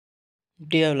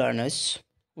Dear learners,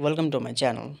 welcome to my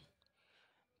channel.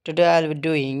 Today I'll be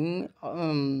doing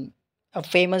a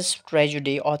famous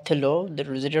tragedy Othello that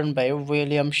was written by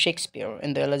William Shakespeare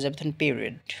in the Elizabethan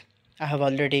period. I have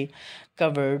already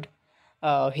covered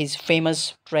his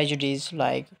famous tragedies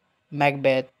like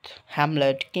Macbeth,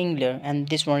 Hamlet, King Lear, and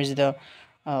this one is the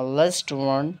last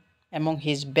one among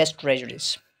his best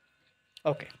tragedies.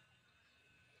 Okay,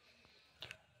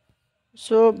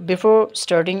 so before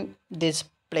starting this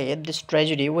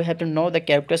tragedy, we have to know the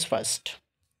characters first.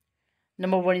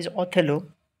 Number one is Othello,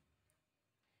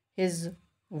 his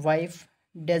wife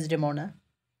Desdemona,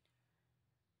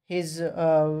 his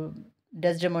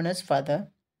Desdemona's father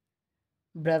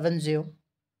Brabantio,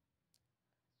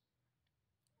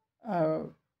 uh,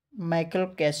 Michael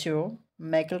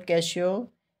Cassio,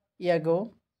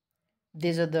 Iago.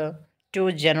 These are the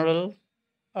two general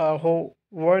who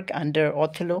work under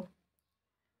Othello.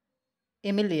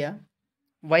 Emilia,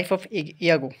 wife of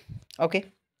Iago. Okay,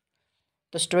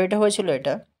 তো স্টোরিটা হয়েছিল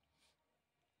এটা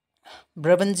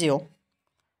ব্রাভেনজিও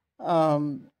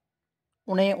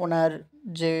উনি ওনার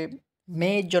যে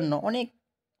মেয়ের জন্য অনেক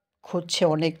খুঁজছে,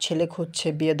 অনেক ছেলে খুঁজছে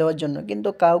বিয়ে দেওয়ার জন্য, কিন্তু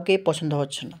কাউকেই পছন্দ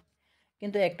হচ্ছে না।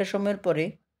 কিন্তু একটা সময়ের পরে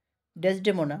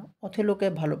ডেসডেমোনা অথেলোকে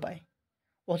ভালো পায়।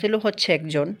 অথেলো হচ্ছে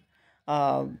একজন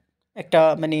আহ, একটা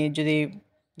মানে যদি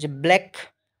যে ব্ল্যাক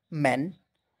ম্যান,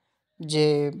 যে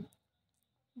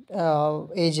আহ,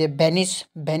 এই যে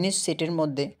ভ্যানিস সিটির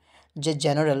মধ্যে যে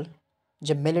জেনারেল,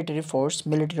 যে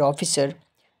মিলিটারি অফিসার,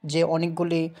 যে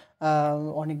অনেকগুলি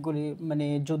মানে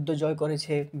যুদ্ধ জয়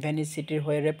করেছে, ভ্যানিস সিটির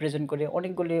হয়ে রিপ্রেজেন্ট করে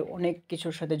অনেক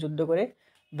কিছুর সাথে যুদ্ধ করে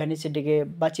ভ্যানিস সিটিকে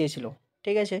বাঁচিয়েছিল।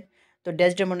 ঠিক আছে, তো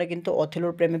ডেসডেমোনা কিন্তু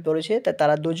অথেলোর প্রেমে পড়েছে,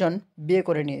 তারা দুজন বিয়ে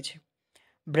করে নিয়েছে।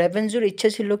 ব্রেভেনজোর ইচ্ছা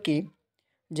ছিল কি,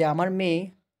 যে আমার মেয়ে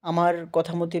আমার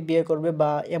কথা মতো বিয়ে করবে বা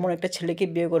এমন একটা ছেলেকে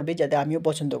বিয়ে করবে যাতে আমিও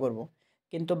পছন্দ করব।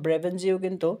 কিন্তু ব্রেভেনজিও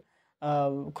কিন্তু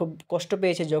খুব কষ্ট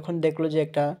পেয়েছে যখন দেখলো যে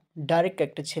একটা ডার্ক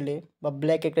একটা ছেলে বা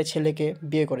ব্ল্যাক একটা ছেলেকে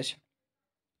বিয়ে করেছে।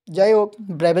 যাই হোক,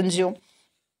 ব্রেভেনজিও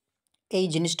এই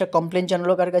জিনিসটা কমপ্লেন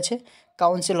জানালো কার কাছে?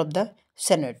 Council of the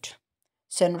senate.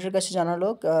 সেনেটের কাছে জানালো,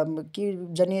 কি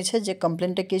জানিয়েছে যে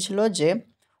কমপ্লেনটা কী ছিল, যে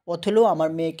অথেলো আমার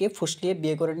মেয়েকে ফুসলিয়ে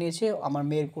বিয়ে করে নিয়েছে, আমার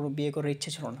মেয়ের কোনো বিয়ে করার ইচ্ছে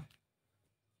ছিল না।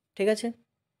 ঠিক আছে,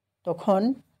 তখন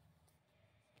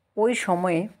ওই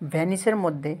সময়ে ভেনিসের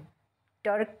মধ্যে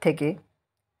টার্ক থেকে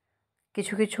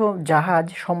কিছু কিছু জাহাজ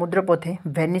সমুদ্রপথে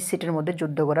ভেনিস সিটির মধ্যে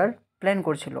যুদ্ধ করার প্ল্যান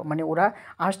করছিল, মানে ওরা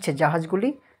আসছে, জাহাজগুলি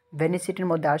ভেনিস সিটির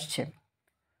মধ্যে আসছে।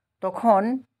 তখন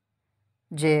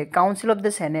যে কাউন্সিল অফ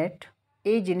দ্য সেনেট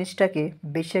এই জিনিসটাকে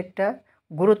বেশি একটা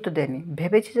গুরুত্ব দেয়নি,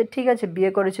 ভেবেছে যে ঠিক আছে,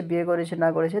 বিয়ে করেছে না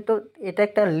করেছে, তো এটা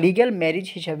একটা লিগ্যাল ম্যারেজ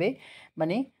হিসাবে,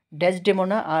 মানে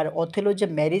ডেসডেমোনা আর অথেলো যে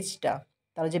ম্যারেজটা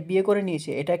তারা যে বিয়ে করে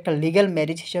নিয়েছে, এটা একটা লিগ্যাল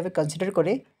ম্যারেজ হিসাবে কনসিডার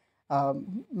করে। আহ,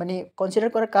 মানে কনসিডার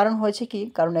করার কারণ হয়েছে কি,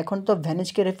 কারণ এখন তো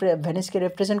ভেনিসকে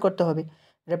রিপ্রেজেন্ট করতে হবে,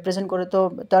 রিপ্রেজেন্ট করে তো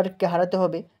তারকে হারাতে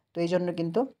হবে। তো এই জন্য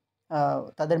কিন্তু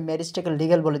তাদের ম্যারেজটাকে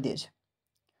লিগ্যাল বলে দিয়েছে।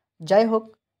 যাই হোক,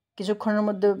 কিছুক্ষণের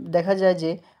মধ্যে দেখা যায়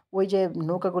যে ওই যে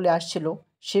নৌকাগুলি আসছিল,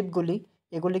 শিপগুলি,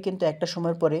 এগুলি কিন্তু একটা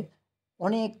সময়ের পরে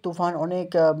অনেক তুফান, অনেক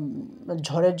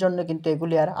ঝড়ের জন্য কিন্তু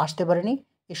এগুলি আর আসতে পারেনি।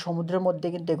 এই সমুদ্রের মধ্যে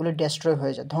কিন্তু এগুলি ডেস্ট্রয়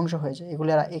হয়ে যায়, ধ্বংস হয়ে যায়, এগুলি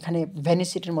আর এখানে ভেনিস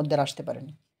সিটির মধ্যে আর আসতে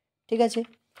পারেনি। ঠিক আছে,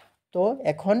 তো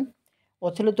এখন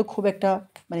ওথেলো তো খুব একটা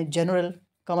মানে জেনারেল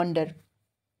কমান্ডার।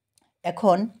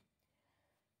 এখন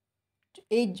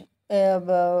এই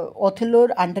অথেলোর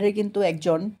আন্ডারে কিন্তু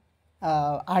একজন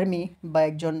আর্মি বা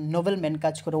একজন নোবেলম্যান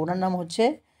কাজ করে, ওনার নাম হচ্ছে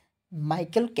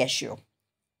মাইকেল ক্যাশিও।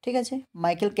 ঠিক আছে,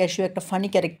 মাইকেল ক্যাশিও একটা ফানি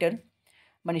ক্যারেক্টার,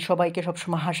 মানে সবাইকে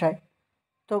সবসময় হাসায়।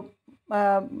 তো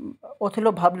আহ, ওথেলো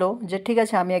ভাবলো যে ঠিক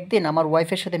আছে, আমি একদিন আমার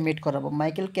ওয়াইফের সাথে মিট করাবো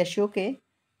মাইকেল ক্যাশিওকে,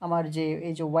 আমার যে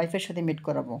এই যে ওয়াইফের সাথে মিট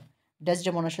করাবো,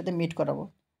 ডেসডেমোনার সাথে মিট করাবো।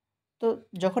 তো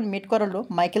যখন মিট করালো,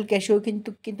 মাইকেল ক্যাশিও কিন্তু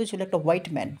কিন্তু ছিল একটা হোয়াইট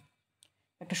ম্যান,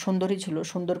 একটা সুন্দরী ছিল,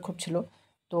 সুন্দর খুব ছিল।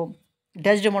 তো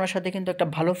ডেসডেমোনার সাথে কিন্তু একটা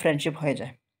ভালো ফ্রেন্ডশিপ হয়ে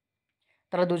যায়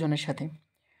তারা দুজনের সাথে।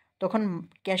 তখন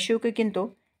ক্যাশিওকে কিন্তু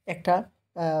একটা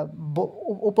আহ,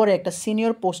 উপরে একটা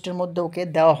সিনিয়র পোস্টের মধ্যে ওকে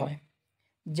দেওয়া হয়,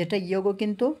 যেটা ইয়াগো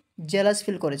কিন্তু জেলাস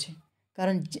ফিল করেছে।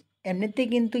 কারণ এমনিতেই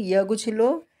কিন্তু ইয়াগো ছিল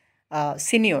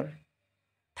সিনিয়র,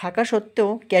 থাকা সত্ত্বেও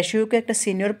ক্যাশিওকে একটা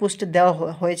সিনিয়র পোস্টে দেওয়া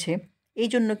হয়েছে। এই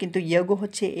জন্য কিন্তু ইয়াগো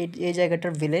হচ্ছে এই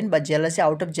জায়গাটার ভিলেন বা জেলাসি,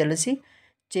 আউট অফ জেলাসি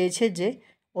চেয়েছে যে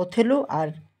ওথেলো আর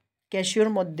ক্যাশিওর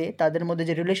মধ্যে, তাদের মধ্যে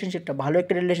যে রিলেশনশিপটা, ভালো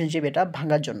একটা রিলেশনশিপ, এটা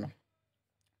ভাঙার জন্য।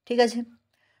 ঠিক আছে,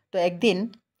 তো একদিন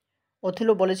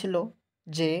ওথেলো বলেছিল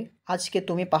যে আজকে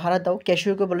তুমি পাহারা দাও,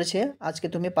 ক্যাশিওকে বলেছে আজকে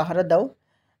তুমি পাহারা দাও,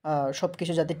 সব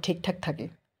কিছু যাতে ঠিকঠাক থাকে।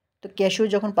 তো ক্যাশিও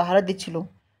যখন পাহারা দিচ্ছিল,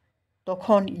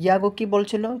 তখন ইয়াগো কী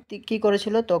বলছিল, কী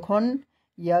করেছিল, তখন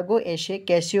ইয়াগো এসে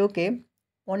ক্যাসিওকে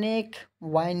অনেক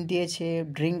ওয়াইন দিয়েছে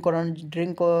ড্রিঙ্ক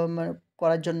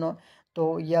করার জন্য। তো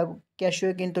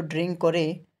ক্যাশিও কিন্তু ড্রিঙ্ক করে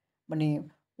মানে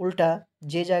উল্টা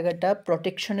যে জায়গাটা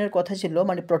প্রোটেকশনের কথা ছিল,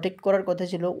 মানে প্রোটেক্ট করার কথা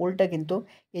ছিল, উল্টা কিন্তু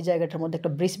এই জায়গাটার মধ্যে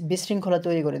একটা বিশৃঙ্খলা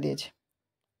তৈরি করে দিয়েছে।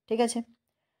 ঠিক আছে?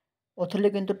 ওথেলো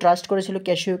কিন্তু ট্রাস্ট করেছিল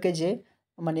ক্যাসিওকে যে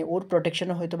মানে ওর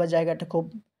প্রোটেকশনে হয়তোবা জায়গাটা খুব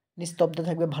নিস্তব্ধ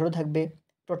থাকবে, ভালো থাকবে,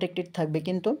 প্রোটেক্টেড থাকবে।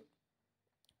 কিন্তু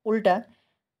উল্টা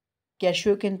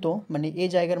ক্যাসিও কিন্তু মানে এই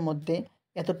জায়গার মধ্যে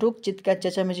এতটুক চিৎকার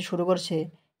চেঁচামেচি শুরু করছে,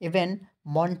 ইভেন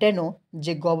মন্টেনো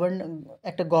যে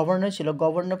একটা গভর্নর ছিল,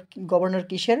 গভর্নর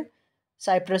কিসের?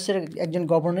 সাইপ্রাসের একজন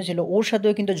গভর্নর ছিল, ওর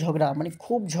সাথেও কিন্তু ঝগড়া, মানে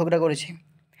খুব ঝগড়া করেছে।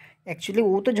 অ্যাকচুয়ালি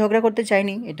ও তো ঝগড়া করতে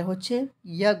চায়নি, এটা হচ্ছে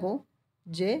ইয়াগো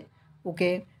যে ওকে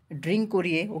ড্রিঙ্ক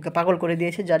করিয়ে ওকে পাগল করে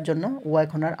দিয়েছে, যার জন্য ও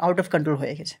এখন আর আউট অফ কন্ট্রোল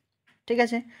হয়ে গেছে। ঠিক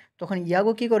আছে? তখন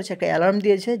ইয়াগো কী করেছে, একটা অ্যালার্ম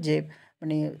দিয়েছে যে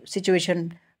মানে সিচুয়েশন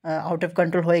আউট অফ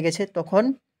কন্ট্রোল হয়ে গেছে। তখন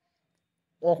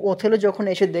ওথেলো যখন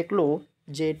এসে দেখলো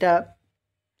যে এটা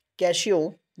ক্যাসিও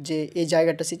যে এই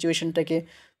জায়গাটা সিচুয়েশনটাকে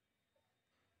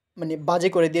মানে বাজে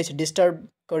করে দিয়েছে,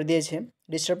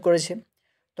 ডিস্টার্ব করেছে,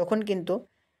 তখন কিন্তু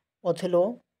ওথেলো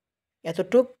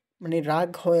এতটুক মানে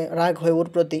রাগ হয়ে ওর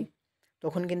প্রতি,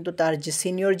 তখন কিন্তু তার যে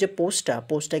সিনিয়র যে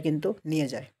পোস্টটা কিন্তু নিয়ে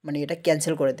যায়, মানে এটা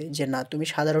ক্যান্সেল করে দেয় যে না, তুমি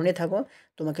সাধারণই থাকো,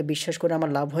 তোমাকে বিশ্বাস করে আমার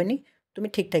লাভ হয়নি, তুমি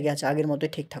ঠিকঠাকই আছো, আগের মতোই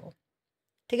ঠিক থাকো।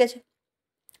 ঠিক আছে?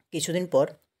 কিছুদিন পর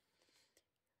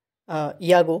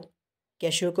ইয়াগো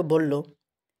ক্যাসিওকে বলল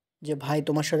যে ভাই,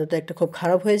 তোমার সাথে তো একটা খুব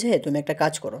খারাপ হয়েছে, তুমি একটা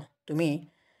কাজ করো, তুমি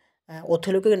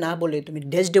ওথেলোকে না বলে তুমি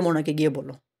ডেসডেমোনাকে গিয়ে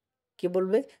বলো। কি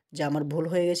বলবে? যে আমার ভুল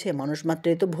হয়ে গেছে, মানুষ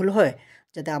মাত্রই তো ভুল হয়,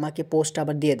 যাতে আমাকে পোস্ট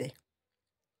আবার দিয়ে দেয়,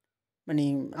 মানে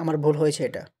আমার ভুল হয়েছে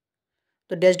এটা।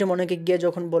 তো ডেসডেমোনাকে গিয়ে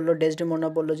যখন বলল, ডেসডেমোনা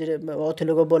বলল যে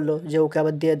ওথেলোকে বলল যে ওকে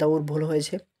আবার দিয়ে দাও, ওর ভুল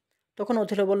হয়েছে। তখন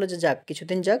ওথেলো বলল যে যাক,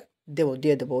 কিছুদিন যাক,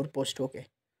 দিয়ে দেবো ওর পোস্ট ওকে,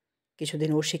 কিছুদিন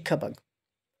ওর শিক্ষা পাক।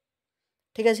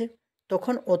 ঠিক আছে?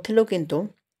 তখন ওথেলো কিন্তু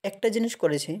একটা জিনিস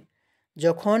করেছে,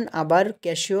 যখন আবার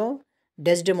ক্যাসিও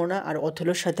ডেসডেমোনা আর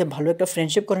ওথেলোর সাথে ভালো একটা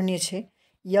ফ্রেন্ডশিপ করে নিয়েছে,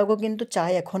 ইয়াগো কিন্তু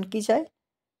চায়, এখন কি চায়,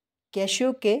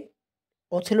 ক্যাসিওকে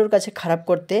ওথেলোর কাছে খারাপ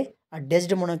করতে আর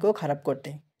ডেসডেমোনাকেও খারাপ করতে।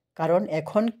 কারণ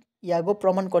এখন ইয়াগো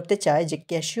প্রমাণ করতে চায় যে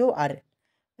ক্যাসিও আর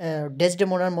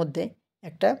ডেসডেমোনার মধ্যে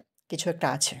একটা কিছু একটা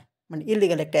আছে, মানে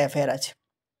ইলিগাল একটা অ্যাফেয়ার আছে।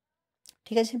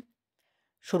 ঠিক আছে?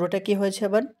 শুরুটা কি হয়েছে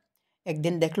আবার,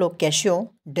 একদিন দেখলো ক্যাসিও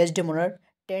ডেসডেমোনার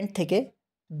টেন্ট থেকে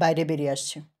বাইরে বেরিয়ে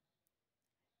আসছে।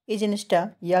 এই জিনিসটা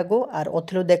ইয়াগো আর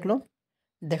ওথেলো দেখলো।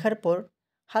 দেখার পর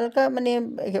হালকা মানে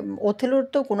ওথেলোর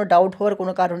তো কোনো ডাউট হওয়ার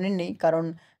কোনো কারণই নেই, কারণ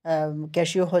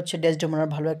ক্যাসিও হচ্ছে ডেসডেমোনার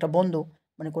ভালো একটা বন্ধু,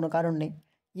 মানে কোনো কারণ নেই।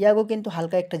 ইয়াগো কিন্তু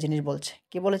হালকা একটা জিনিস বলছে,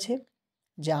 কি বলেছে,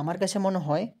 যে আমার কাছে মনে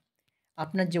হয়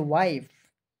আপনার যে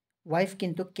ওয়াইফ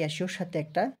কিন্তু ক্যাসিওর সাথে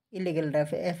একটা ইলিগাল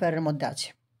অ্যাফেয়ারের মধ্যে আছে।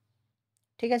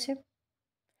 ঠিক আছে?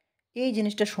 এই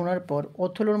জিনিসটা শোনার পর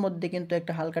ওথেলোর মধ্যে কিন্তু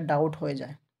একটা হালকা ডাউট হয়ে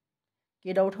যায়। কী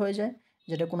ডাউট হয়ে যায়?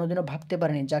 যেটা কোনোদিনও ভাবতে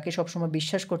পারেনি, যাকে সবসময়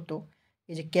বিশ্বাস করতো,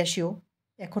 এই যে ক্যাসিও,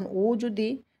 এখন ও যদি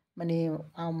মানে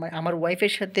আমার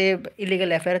ওয়াইফের সাথে ইলিগাল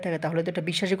অ্যাফেয়ারে থাকে, তাহলে তো এটা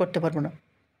বিশ্বাসই করতে পারবো না।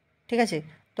 ঠিক আছে?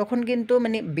 তখন কিন্তু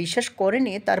মানে বিশ্বাস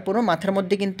করেনি, তারপরেও মাথার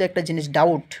মধ্যে কিন্তু একটা জিনিস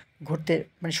ডাউট ঘুরতে,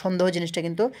 মানে সন্দেহ জিনিসটা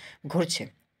কিন্তু ঘুরছে।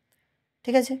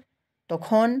 ঠিক আছে?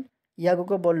 তখন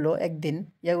ইয়াগোকে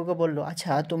বলল,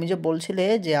 আচ্ছা তুমি যে বলছিলে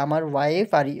যে আমার ওয়াইফ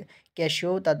আর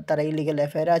ক্যাসিও তারা ইলিগাল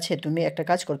অ্যাফেয়ারে আছে, তুমি একটা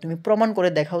কাজ করো, তুমি প্রমাণ করে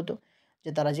দেখাও তো,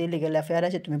 যে তারা যে ইলিগাল অ্যাফেয়ার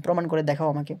আছে, তুমি প্রমাণ করে দেখাও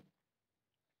আমাকে।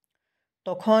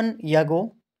 তখন ইয়াগো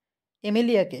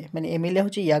মানে এমিলিয়া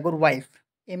হচ্ছে ইয়াগোর ওয়াইফ,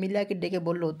 এমিলিয়াকে ডেকে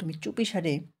বলল, তুমি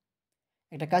চুপিসারে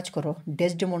একটা কাজ করো,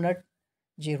 ডেসডেমোনার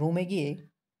যে রুমে গিয়ে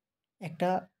একটা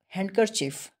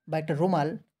হ্যান্ডকারচিফ বা একটা রুমাল,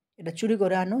 এটা চুরি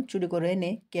করে আনো, চুরি করে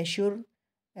এনে ক্যাশিওর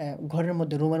ঘরের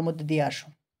মধ্যে, রুমের মধ্যে দিয়ে আসো।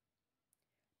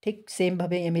 ঠিক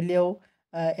সেমভাবে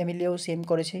এমিলিয়াও সেম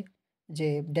করেছে, যে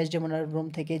ডেসডেমোনার রুম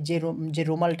থেকে যে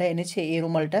রুমালটা এনেছে, এই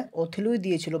রুমালটা ওথেলোই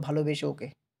দিয়েছিল ভালোবেসে ওকে,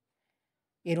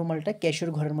 এই রুমালটা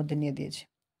ক্যাশিওর ঘরের মধ্যে নিয়ে দিয়েছে।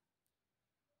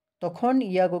 তখন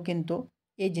ইয়াগো কিন্তু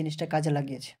এই জিনিসটা কাজে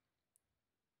লাগিয়েছে।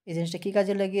 এই জিনিসটা কী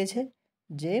কাজে লাগিয়েছে,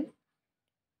 যে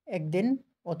একদিন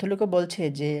ওথেলোকে বলছে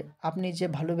যে আপনি যে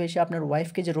ভালোবেসে আপনার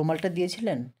ওয়াইফকে যে রুমালটা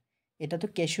দিয়েছিলেন, এটা তো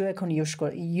ক্যাসিও এখন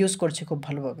ইউজ করছে খুব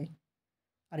ভালোভাবে,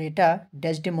 আর এটা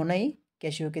ডেসডেমোনাই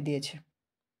ক্যাসিওকে দিয়েছে।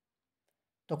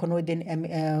 তখন ওই দিন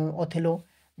ওথেলো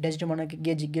ডেসডেমোনাকে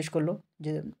গিয়ে জিজ্ঞেস করলো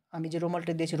যে আমি যে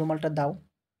রুমালটা দিয়েছি, রুমালটা দাও।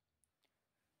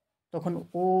 তখন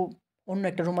ও অন্য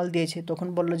একটা রুমাল দিয়েছে, তখন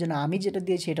বলল যে না, আমি যেটা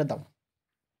দিয়েছি এটা দাও।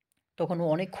 তখন ও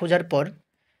অনেক খোঁজার পর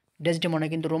ডেসডেমোনা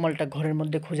কিন্তু রুমালটা ঘরের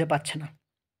মধ্যে খুঁজে পাচ্ছে না।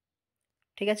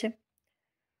 ঠিক আছে?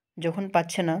 যখন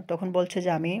পাচ্ছে না, তখন বলছে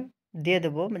যে আমি দিয়ে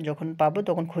দেবো, মানে যখন পাবো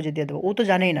তখন খুঁজে দিয়ে দেবো। ও তো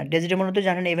জানেই না, ডেসডেমোনা তো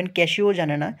জানে না, ইভেন ক্যাসিও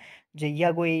জানে না যে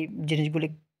ইয়াগো এই জিনিসগুলি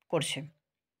করছে।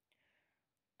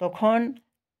 তখন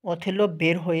অথেলো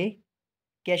বের হয়ে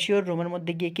ক্যাসিওর রুমের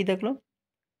মধ্যে গিয়ে কী দেখল,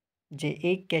 যে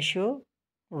এই ক্যাসিও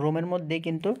রুমের মধ্যে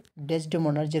কিন্তু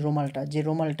ডেসডেমোনার যে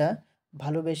রুমালটা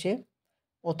ভালোবেসে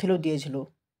অথেলো দিয়েছিল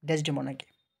ডেসডেমোনাকে।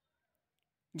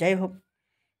 যাই হোক,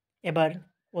 এবার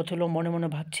অথেলো মনে মনে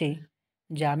ভাবছে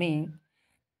যে আমি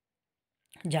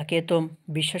যাকে এত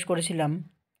বিশ্বাস করেছিলাম,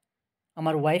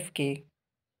 আমার ওয়াইফকে,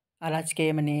 আর আজকে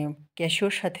মানে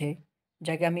ক্যাসিওর সাথে,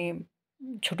 যাকে আমি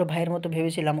ছোট ভাইয়ের মতো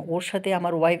ভেবেছিলাম, ওর সাথে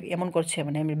আমার ওয়াইফ এমন করছে,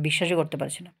 মানে আমি বিশ্বাসই করতে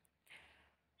পারছি না।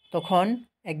 তখন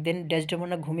একদিন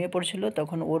ডেসডেমোনা ঘুমিয়ে পড়ছিল,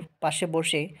 তখন ওর পাশে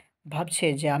বসে ভাবছে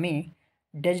যে আমি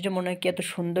ডেসডেমোনাকে, এত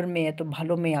সুন্দর মেয়ে, এত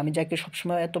ভালো মেয়ে, আমি যাকে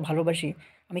সবসময় এত ভালোবাসি,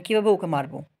 আমি কীভাবে ওকে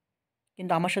মারবো?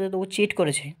 কিন্তু আমার সাথে তো ও চিট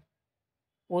করেছে।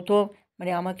 ও তো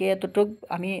মানে আমাকে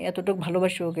আমি এতটুক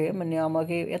ভালোবাসি ওকে, মানে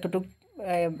আমাকে এতটুক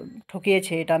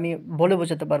ঠকিয়েছে, এটা আমি বলে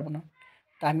বোঝাতে পারবো না।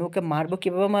 তা আমি ওকে মারবো,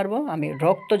 কীভাবে মারবো? আমি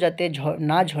রক্ত যাতে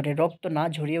না ঝরে, রক্ত না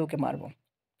ঝরিয়ে ওকে মারবো।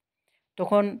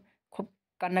 তখন খুব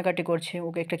কান্নাকাটি করছে,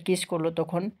 ওকে একটা কিস করলো।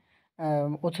 তখন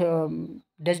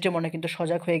ডেসডেমোনা কিন্তু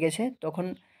সজাগ হয়ে গেছে। তখন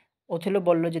ওথেলো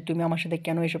বলল যে, "তুমি আমার সাথে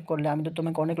কেন এসব করলে? আমি তো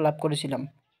তোমাকে অনেক লাভ করেছিলাম।"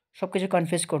 সব কিছু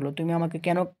কনফেস করলো। "তুমি আমাকে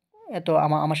কেন এত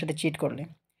আমার সাথে চিট করলে?"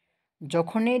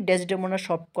 যখনই ডেসডেমোনা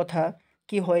সব কথা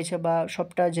কি হয়েছে বা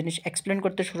সবটা জিনিস এক্সপ্লেন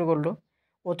করতে শুরু করলো,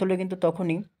 ওথেলো কিন্তু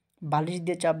তখনই বালিশ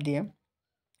দিয়ে চাপ দিয়ে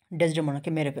ডেসডেমোনাকে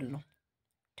মেরে ফেলল।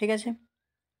 ঠিক আছে?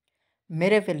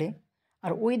 মেরে ফেলে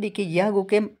আর ওইদিকে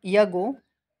ইয়াগো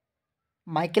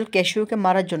মাইকেল ক্যাসিওকে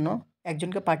মারার জন্য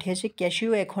একজনকে পাঠিয়েছে।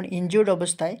 ক্যাসিও এখন ইনজিউর্ড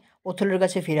অবস্থায় ওথেলোর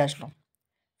কাছে ফিরে আসলো।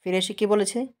 ফিরে এসে কী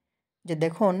বলেছে? যে,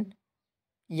 "দেখুন,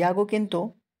 ইয়াগো কিন্তু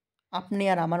আপনি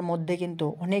আর আমার মধ্যে কিন্তু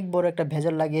অনেক বড় একটা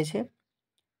ভেজাল লাগিয়েছে।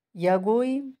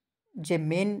 ইয়াগোই যে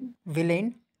মেন ভিলেন,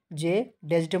 যে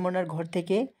ডেসডেমোনার ঘর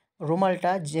থেকে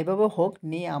রুমালটা যেভাবে হোক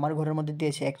নিয়ে আমার ঘরের মধ্যে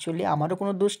দিয়েছে। অ্যাকচুয়ালি আমারও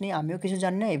কোনো দোষ নেই, আমিও কিছু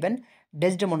জানি না, ইভেন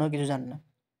ডেসডেমোনাও কিছু জানে না।"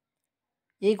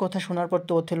 এই কথা শোনার পর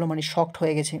তো ওথেলো মানে শকড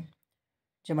হয়ে গেছে,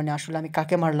 যে মানে আসলে আমি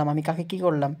কাকে মারলাম? আমি কাকে কী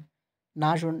করলাম?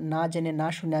 না জেনে না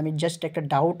শুনে আমি জাস্ট একটা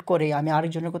ডাউট করে আমি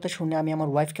আরেকজনের কথা শুনে আমি আমার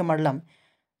ওয়াইফকে মারলাম।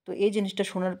 তো এই জিনিসটা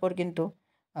শোনার পর কিন্তু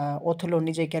ওথেলো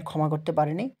নিজেকে আর ক্ষমা করতে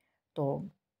পারেনি। তো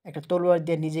একটা তলোয়ার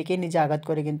দিয়ে নিজে আঘাত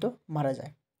করে কিন্তু মারা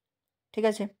যায়। ঠিক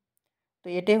আছে? তো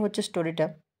এটাই হচ্ছে স্টোরিটা।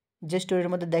 যে স্টোরির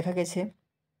মধ্যে দেখা গেছে,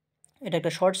 এটা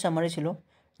একটা শর্ট সামারি ছিল।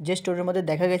 যে স্টোরির মধ্যে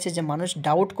দেখা গেছে যে মানুষ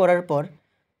ডাউট করার পর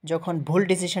যখন ভুল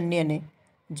ডিসিশন নিয়ে নেয়,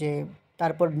 যে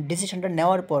তারপর ডিসিশনটা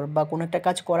নেওয়ার পর বা কোনো একটা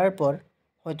কাজ করার পর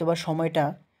হয়তোবা সময়টা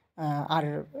আর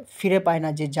ফিরে পায় না,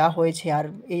 যে যা হয়েছে আর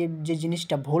এই যে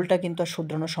জিনিসটা ভুলটা কিন্তু আর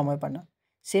শুধরানোর সময় পায় না।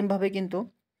 সেমভাবে কিন্তু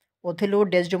ওথেলো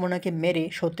ডেসডেমোনাকে মেরে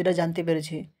সত্যিটা জানতে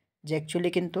পেরেছে, যে অ্যাকচুয়ালি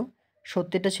কিন্তু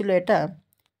সত্যিটা ছিল এটা,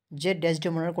 যে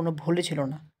ডেসডেমোনার কোনো ভুলই ছিল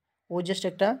না। ও জাস্ট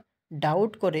একটা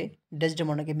ডাউট করে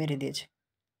ডেসডেমোনাকে মেরে দিয়েছে।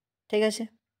 ঠিক আছে?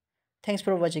 Thanks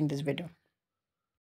for watching this video.